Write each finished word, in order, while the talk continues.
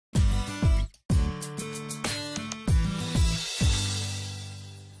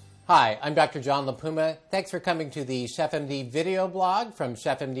Hi, I'm Dr. John Puma. Thanks for coming to the ChefMD Video Blog from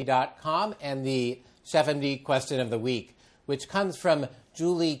ChefMD.com and the ChefMD Question of the Week, which comes from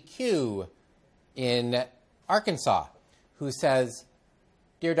Julie Q in Arkansas, who says,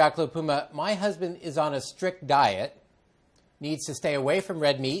 Dear Dr. Puma, my husband is on a strict diet, needs to stay away from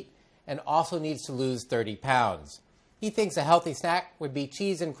red meat, and also needs to lose 30 pounds. He thinks a healthy snack would be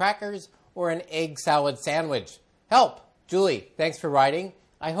cheese and crackers or an egg salad sandwich. Help! Julie, thanks for writing.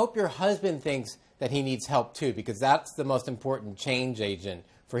 I hope your husband thinks that he needs help too, because that's the most important change agent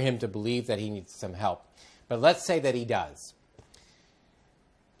for him to believe that he needs some help. But let's say that he does.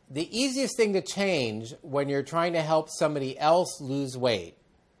 The easiest thing to change when you're trying to help somebody else lose weight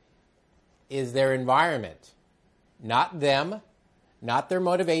is their environment. Not them, not their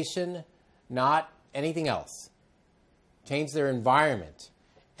motivation, not anything else. Change their environment.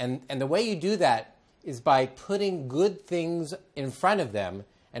 And the way you do that is by putting good things in front of them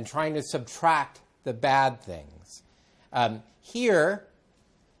and trying to subtract the bad things. Here,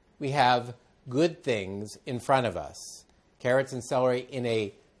 we have good things in front of us. Carrots and celery in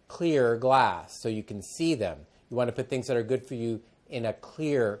a clear glass so you can see them. You want to put things that are good for you in a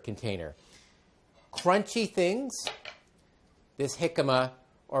clear container. Crunchy things, this jicama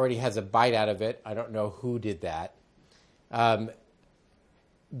already has a bite out of it. I don't know who did that.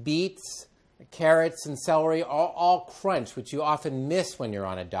 Beets, carrots and celery, all crunch, which you often miss when you're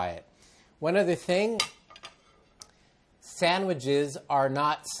on a diet. One other thing, sandwiches are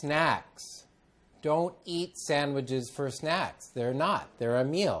not snacks. Don't eat sandwiches for snacks. They're not. They're a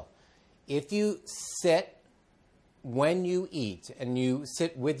meal. If you sit when you eat and you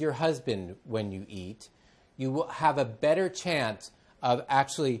sit with your husband when you eat, you will have a better chance of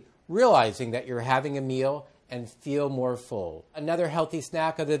actually realizing that you're having a meal and feel more full. Another healthy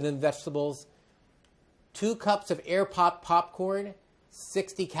snack other than vegetables, 2 cups of air-popped popcorn,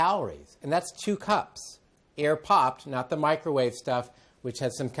 60 calories. And that's 2 cups. Air-popped, not the microwave stuff, which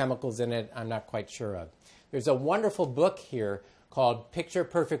has some chemicals in it I'm not quite sure of. There's a wonderful book here called Picture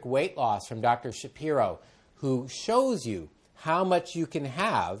Perfect Weight Loss from Dr. Shapiro, who shows you how much you can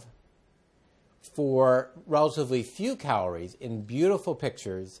have for relatively few calories in beautiful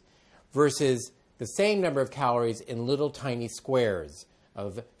pictures versus the same number of calories in little tiny squares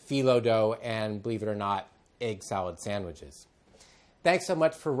of phyllo dough and, believe it or not, egg salad sandwiches. Thanks so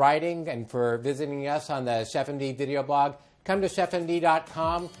much for writing and for visiting us on the ChefMD Video Blog. Come to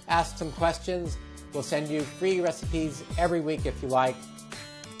ChefMD.com, ask some questions. We'll send you free recipes every week if you like.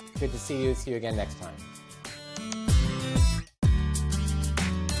 Good to see you. See you again next time.